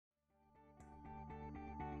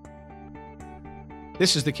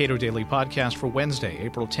This is the Cato Daily Podcast for Wednesday,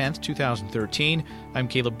 April 10th, 2013. I'm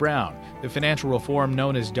Caleb Brown. The financial reform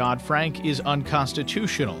known as Dodd-Frank is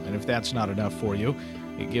unconstitutional, and if that's not enough for you,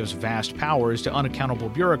 it gives vast powers to unaccountable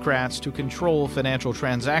bureaucrats to control financial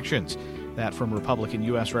transactions. That from Republican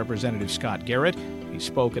U.S. Representative Scott Garrett. He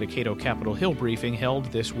spoke at a Cato Capitol Hill briefing held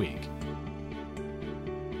this week.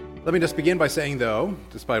 Let me just begin by saying, though,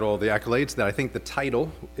 despite all the accolades, that I think the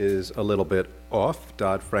title is a little bit off.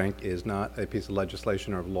 Dodd-Frank is not a piece of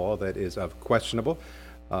legislation or law that is of questionable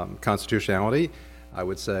constitutionality. I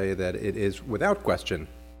would say that it is, without question,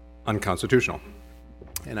 unconstitutional.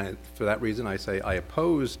 And for that reason, I say I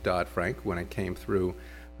opposed Dodd-Frank when it came through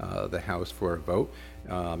the House for a vote,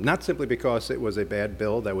 not simply because it was a bad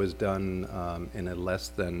bill that was done in a less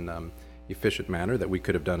than efficient manner, that we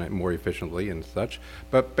could have done it more efficiently and such,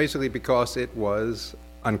 but basically because it was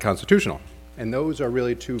unconstitutional. And those are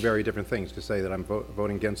really two very different things, to say that I'm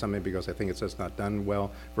voting against something because I think it's just not done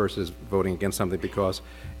well versus voting against something because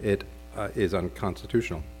it is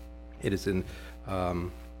unconstitutional. It is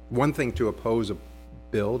one thing to oppose a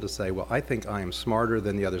bill, to say, well, I think I am smarter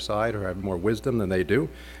than the other side or have more wisdom than they do,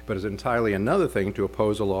 but it's entirely another thing to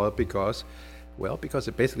oppose a law because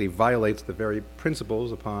it basically violates the very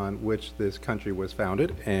principles upon which this country was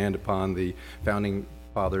founded and upon the founding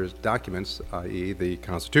fathers' documents, i.e. the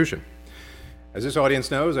Constitution. As this audience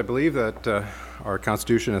knows, I believe that our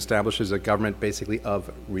Constitution establishes a government basically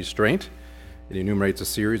of restraint. It enumerates a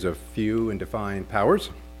series of few and defined powers.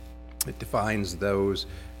 It defines those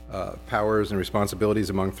powers and responsibilities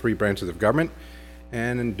among three branches of government,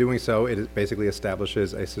 and in doing so, it basically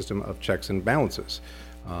establishes a system of checks and balances,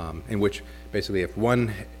 in which basically if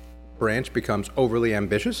one branch becomes overly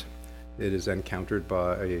ambitious, it is then countered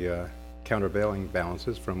by countervailing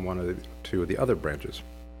balances from one of the two of the other branches.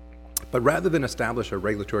 But rather than establish a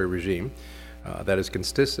regulatory regime that is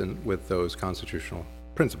consistent with those constitutional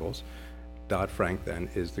principles, Dodd-Frank then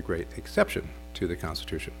is the great exception to the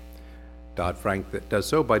Constitution. Dodd-Frank that does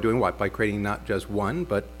so by doing what? By creating not just one,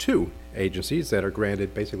 but two agencies that are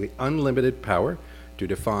granted basically unlimited power to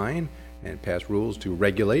define and pass rules to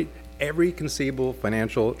regulate every conceivable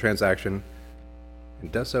financial transaction,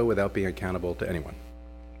 and does so without being accountable to anyone.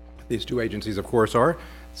 These two agencies, of course, are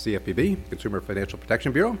CFPB, Consumer Financial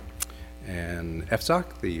Protection Bureau, and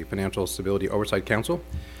FSOC, the Financial Stability Oversight Council.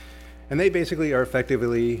 And they basically are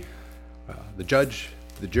effectively the judge,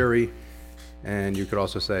 the jury, and you could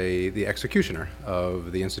also say the executioner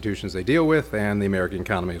of the institutions they deal with and the American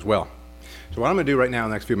economy as well. So what I'm going to do right now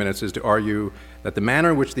in the next few minutes is to argue that the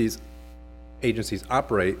manner in which these agencies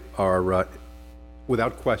operate are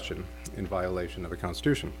without question in violation of the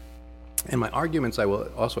Constitution. And my arguments, I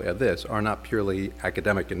will also add this, are not purely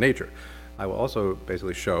academic in nature. I will also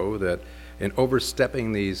basically show that in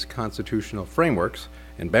overstepping these constitutional frameworks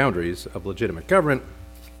and boundaries of legitimate government,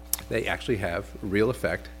 they actually have real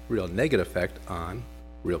negative effect on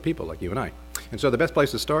real people like you and I. And so the best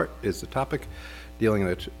place to start is the topic dealing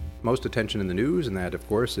with most attention in the news, and that, of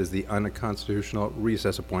course, is the unconstitutional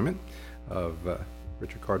recess appointment of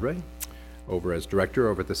Richard Cordray over as director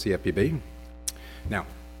over at the CFPB. Now,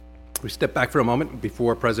 we step back for a moment.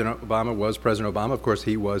 Before President Obama was President Obama, of course,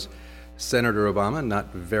 he was Senator Obama,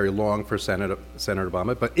 not very long for Senator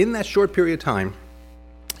Obama, but in that short period of time,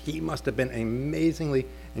 he must have been amazingly,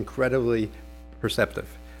 incredibly perceptive,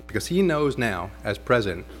 because he knows now, as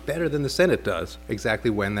president, better than the Senate does, exactly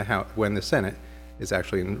when the Senate is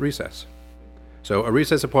actually in recess. So a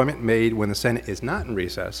recess appointment made when the Senate is not in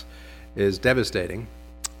recess is devastating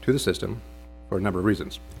to the system for a number of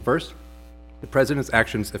reasons. First, the president's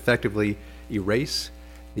actions effectively erase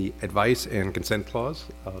the advice and consent clause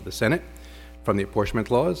of the Senate from the apportionment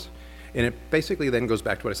clause, and it basically then goes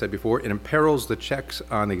back to what I said before. It imperils the checks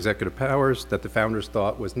on the executive powers that the founders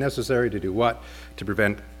thought was necessary to do what? To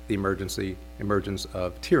prevent the emergence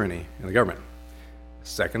of tyranny in the government.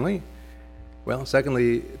 Secondly,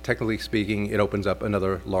 technically speaking, it opens up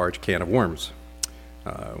another large can of worms.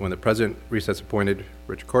 When the president recess appointed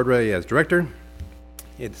Richard Cordray as director,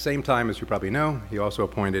 at the same time, as you probably know, he also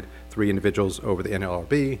appointed three individuals over the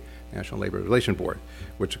NLRB, National Labor Relations Board,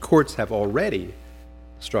 which the courts have already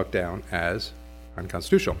struck down as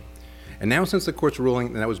unconstitutional. And now, since the court's ruling,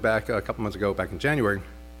 and that was back a couple months ago, back in January,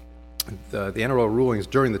 the NRO rulings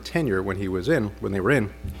during the tenure when they were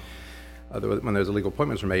in, when those illegal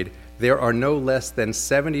appointments were made, there are no less than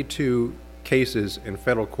 72 cases in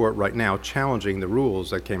federal court right now challenging the rules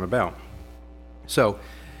that came about. So,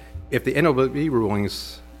 if the NLRB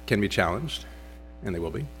rulings can be challenged, and they will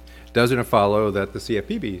be, doesn't it follow that the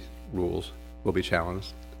CFPB rules will be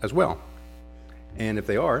challenged as well? And if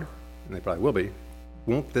they are, and they probably will be,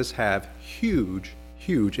 won't this have huge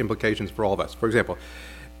huge implications for all of us. For example,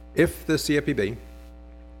 if the CFPB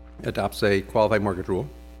adopts a qualified mortgage rule,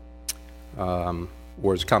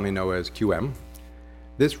 or is commonly known as QM,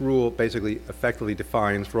 this rule basically effectively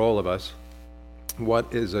defines for all of us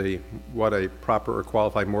what a proper or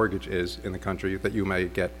qualified mortgage is in the country that you may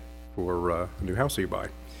get for a new house that you buy.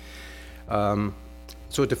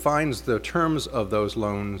 So it defines the terms of those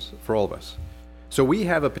loans for all of us. So we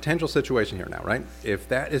have a potential situation here now, right? If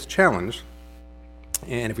that is challenged,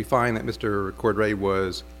 and if we find that Mr. Cordray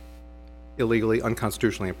was illegally,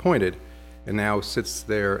 unconstitutionally appointed, and now sits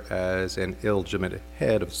there as an illegitimate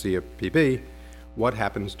head of CFPB, what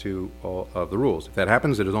happens to all of the rules? If that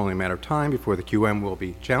happens, it is only a matter of time before the QM will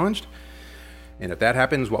be challenged. And if that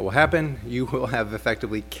happens, what will happen? You will have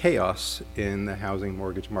effectively chaos in the housing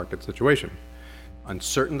mortgage market situation.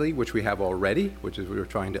 Uncertainty, which we have already, which is we were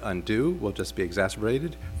trying to undo, will just be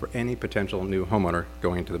exacerbated for any potential new homeowner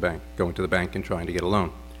going to the bank and trying to get a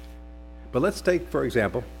loan. But let's take, for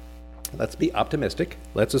example, let's be optimistic.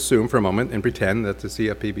 Let's assume for a moment and pretend that the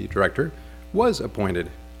CFPB director was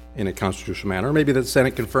appointed in a constitutional manner. Maybe the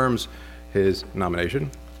Senate confirms his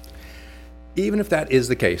nomination. Even if that is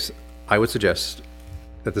the case, I would suggest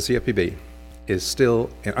that the CFPB is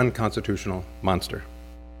still an unconstitutional monster.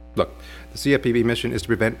 Look, the CFPB mission is to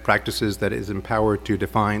prevent practices that it is empowered to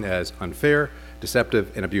define as unfair,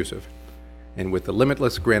 deceptive, and abusive. And with the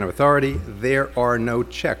limitless grant of authority, there are no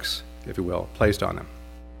checks, if you will, placed on them.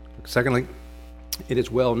 Secondly, it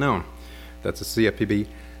is well known that the CFPB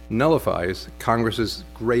nullifies Congress's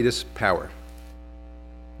greatest power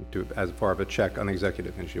as part of a check on the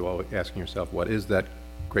executive. And you're all asking yourself, what is that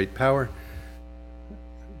great power?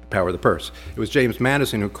 The power of the purse. It was James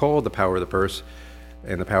Madison who called the power of the purse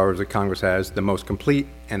and the powers that Congress has the most complete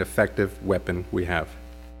and effective weapon we have.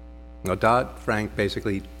 Now, Dodd-Frank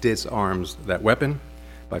basically disarms that weapon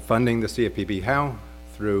by funding the CFPB. How?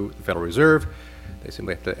 Through the Federal Reserve. They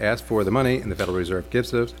simply have to ask for the money, and the Federal Reserve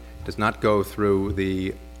gives it. It does not go through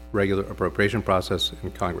the regular appropriation process in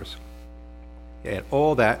Congress. Add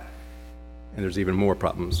all that, and there's even more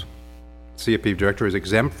problems. The CFPB director is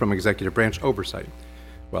exempt from executive branch oversight.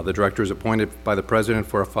 While the director is appointed by the president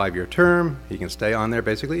for a 5-year term, he can stay on there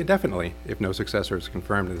basically indefinitely if no successor is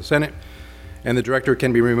confirmed in the Senate. And the director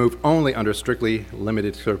can be removed only under strictly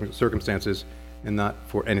limited circumstances and not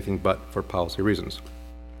for anything but for policy reasons.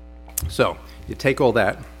 So you take all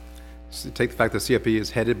that, you take the fact that CFPB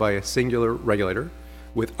is headed by a singular regulator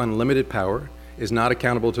with unlimited power, is not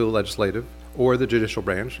accountable to the legislative or the judicial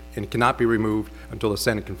branch, and cannot be removed until the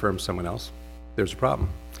Senate confirms someone else. There's a problem.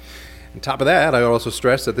 On top of that, I would also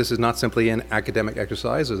stress that this is not simply an academic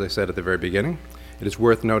exercise, as I said at the very beginning. It is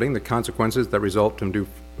worth noting the consequences that result from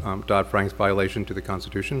Dodd-Frank's violation to the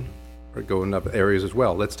Constitution go in other areas as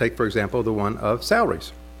well. Let's take, for example, the one of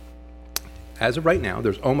salaries. As of right now,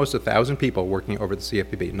 there's almost 1,000 people working over the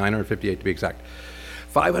CFPB, 958 to be exact.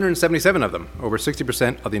 577 of them, over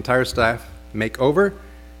 60% of the entire staff, make over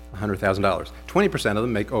 $100,000. 20% of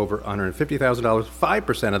them make over $150,000.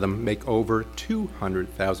 5% of them make over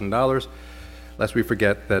 $200,000. Lest we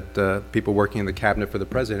forget that people working in the cabinet for the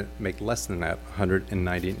president make less than that,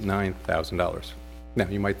 $199,000. Now,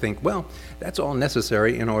 you might think, well, that's all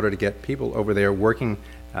necessary in order to get people over there working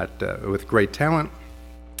with great talent.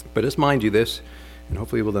 But just mind you this, and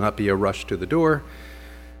hopefully it will not be a rush to the door.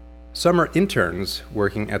 Summer interns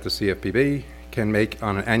working at the CFPB can make,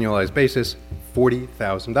 on an annualized basis,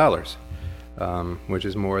 $40,000, which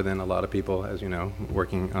is more than a lot of people, as you know,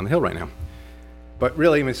 working on the Hill right now. But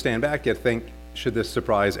really, when you stand back, you think, should this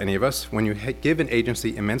surprise any of us? When you give an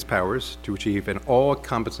agency immense powers to achieve an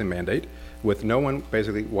all-encompassing mandate with no one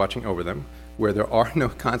basically watching over them, where there are no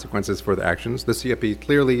consequences for the actions, the CFPB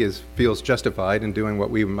clearly feels justified in doing what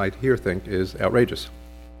we might here think is outrageous.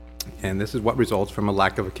 And this is what results from a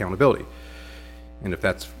lack of accountability. And if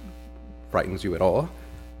that frightens you at all,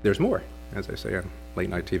 there's more, as I say on late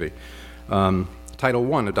night TV.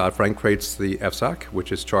 Title I of Dodd-Frank creates the FSOC,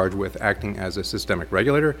 which is charged with acting as a systemic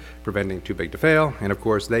regulator, preventing too big to fail, and of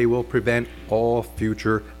course they will prevent all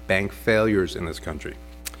future bank failures in this country.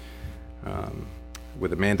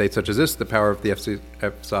 With a mandate such as this, the power of the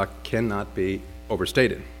FSOC cannot be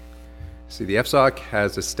overstated. See, the FSOC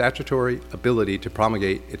has the statutory ability to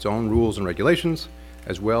promulgate its own rules and regulations,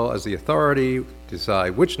 as well as the authority to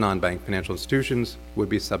decide which non-bank financial institutions would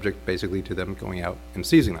be subject basically to them going out and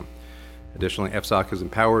seizing them. Additionally, FSOC is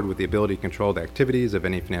empowered with the ability to control the activities of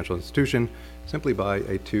any financial institution simply by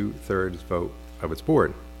a 2/3 vote of its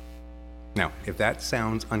board. Now, if that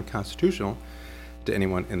sounds unconstitutional to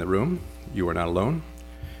anyone in the room, you are not alone.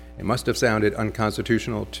 It must have sounded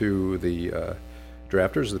unconstitutional to the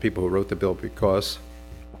drafters, the people who wrote the bill, because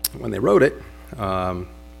when they wrote it, The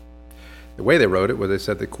way they wrote it was they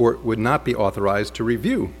said the court would not be authorized to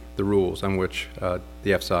review the rules on which the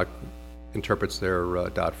FSOC interprets their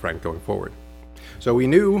Dodd-Frank going forward. So we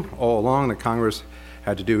knew all along that Congress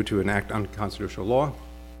had to do to enact unconstitutional law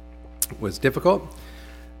was difficult.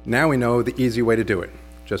 Now we know the easy way to do it.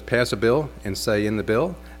 Just pass a bill and say in the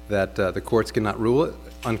bill that the courts cannot rule it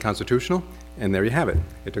unconstitutional, and there you have it.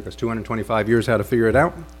 It took us 225 years how to figure it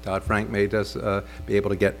out. Dodd-Frank made us be able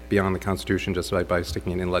to get beyond the Constitution just by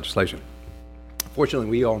sticking it in legislation. Fortunately,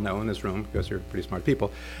 we all know in this room, because you're pretty smart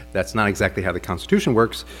people, that's not exactly how the Constitution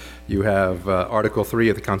works. You have Article 3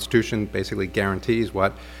 of the Constitution basically guarantees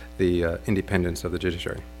what? The independence of the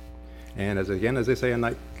judiciary. And as they say on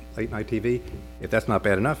late night TV, if that's not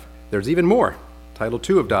bad enough, there's even more. Title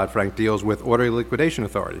 2 of Dodd-Frank deals with orderly liquidation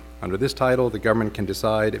authority. Under this title, the government can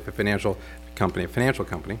decide if a financial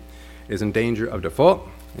company is in danger of default,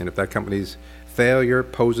 and if that company's failure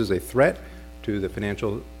poses a threat to the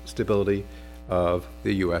financial stability of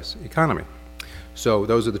the U.S. economy. So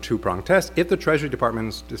those are the two-pronged tests. If the Treasury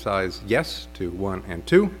Department decides yes to 1 and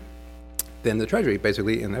 2, then the Treasury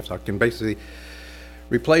basically, and the FSOC, can basically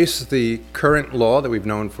replace the current law that we've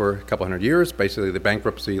known for a couple hundred years, basically the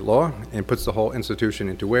bankruptcy law, and puts the whole institution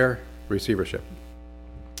into where? Receivership.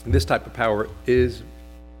 This type of power is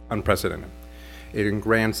unprecedented. It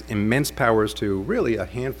grants immense powers to really a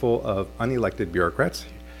handful of unelected bureaucrats.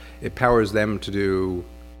 It powers them to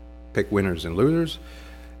pick winners and losers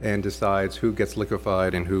and decides who gets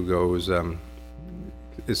liquefied and who goes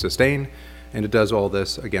is sustained, and it does all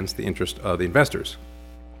this against the interest of the investors.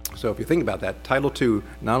 So if you think about that, Title II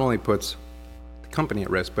not only puts the company at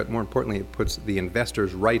risk, but more importantly, it puts the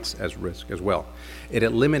investors' rights at risk as well. It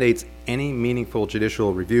eliminates any meaningful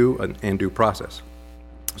judicial review and due process.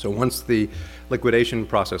 So once the liquidation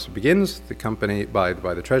process begins, the company, by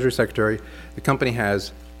the Treasury Secretary, the company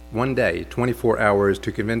has 1 day, 24 hours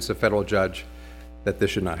to convince a federal judge that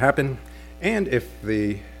this should not happen. And if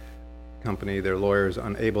the company, their lawyers,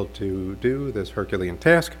 unable to do this Herculean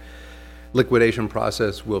task, liquidation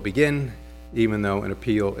process will begin, even though an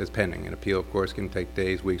appeal is pending. An appeal, of course, can take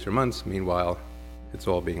days, weeks, or months. Meanwhile, it's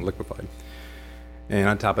all being liquefied. And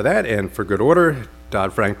on top of that, and for good order,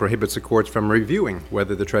 Dodd-Frank prohibits the courts from reviewing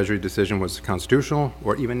whether the Treasury decision was constitutional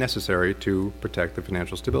or even necessary to protect the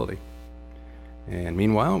financial stability. And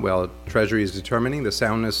meanwhile, while Treasury is determining the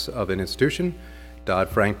soundness of an institution,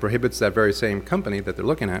 Dodd-Frank prohibits that very same company that they're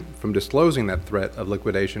looking at from disclosing that threat of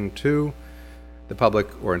liquidation to the public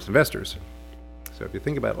or its investors. So if you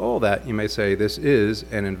think about all that, you may say this is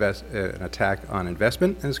an attack on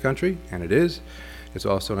investment in this country, and it is. It's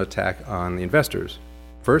also an attack on the investors.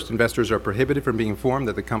 First, investors are prohibited from being informed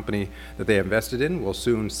that the company that they have invested in will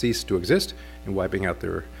soon cease to exist and wiping out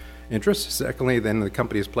their interests. Secondly, then the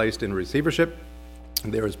company is placed in receivership.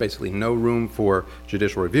 There is basically no room for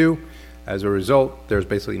judicial review. As a result, there's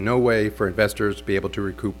basically no way for investors to be able to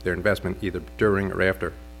recoup their investment either during or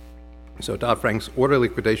after. So Dodd-Frank's orderly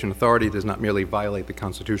liquidation authority does not merely violate the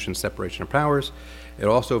Constitution's separation of powers, it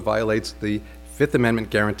also violates the Fifth Amendment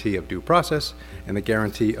guarantee of due process and the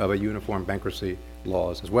guarantee of a uniform bankruptcy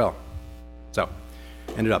laws as well. So,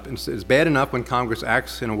 ended up, it's bad enough when Congress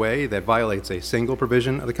acts in a way that violates a single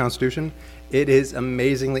provision of the Constitution. It is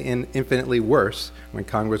amazingly and infinitely worse when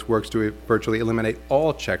Congress works to virtually eliminate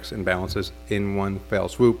all checks and balances in one fell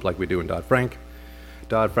swoop like we do in Dodd-Frank.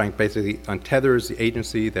 Dodd-Frank basically untethers the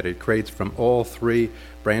agency that it creates from all three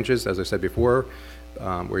branches, as I said before,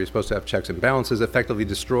 where you're supposed to have checks and balances, effectively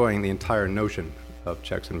destroying the entire notion of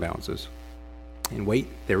checks and balances. And wait,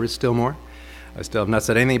 there is still more. I still have not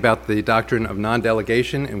said anything about the doctrine of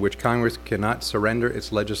non-delegation, in which Congress cannot surrender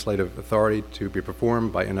its legislative authority to be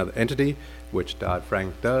performed by another entity, which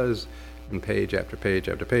Dodd-Frank does in page after page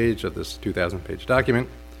after page of this 2,000-page document.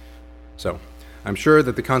 So I'm sure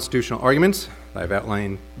that the constitutional arguments I've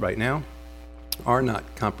outlined right now are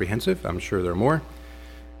not comprehensive. I'm sure there are more.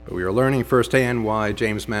 But we are learning firsthand why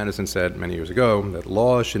James Madison said many years ago that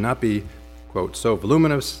laws should not be, quote, so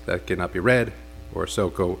voluminous that cannot be read, or so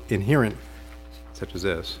coherent, such as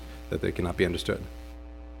this, that they cannot be understood.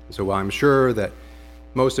 So while I'm sure that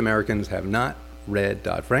most Americans have not read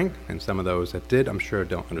Dodd-Frank, and some of those that did, I'm sure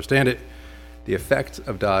don't understand it, the effects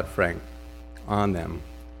of Dodd-Frank on them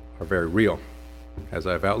are very real. As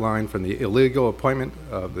I've outlined, from the illegal appointment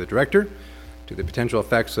of the director, to the potential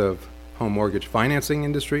effects of home mortgage financing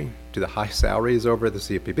industry, to the high salaries over at the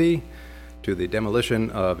CFPB, to the demolition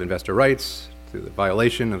of investor rights, to the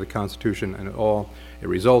violation of the Constitution, and it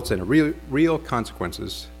results in real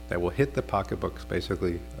consequences that will hit the pocketbooks,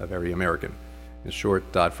 basically, of every American. In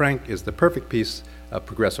short, Dodd-Frank is the perfect piece of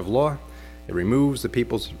progressive law. It removes the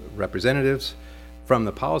people's representatives from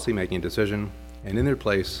the policymaking decision and in their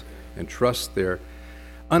place and trust their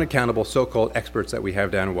unaccountable so-called experts that we have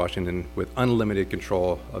down in Washington with unlimited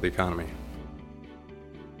control of the economy.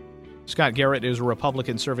 Scott Garrett is a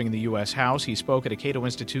Republican serving in the U.S. House. He spoke at a Cato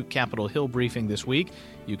Institute Capitol Hill briefing this week.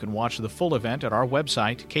 You can watch the full event at our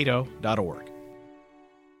website, cato.org.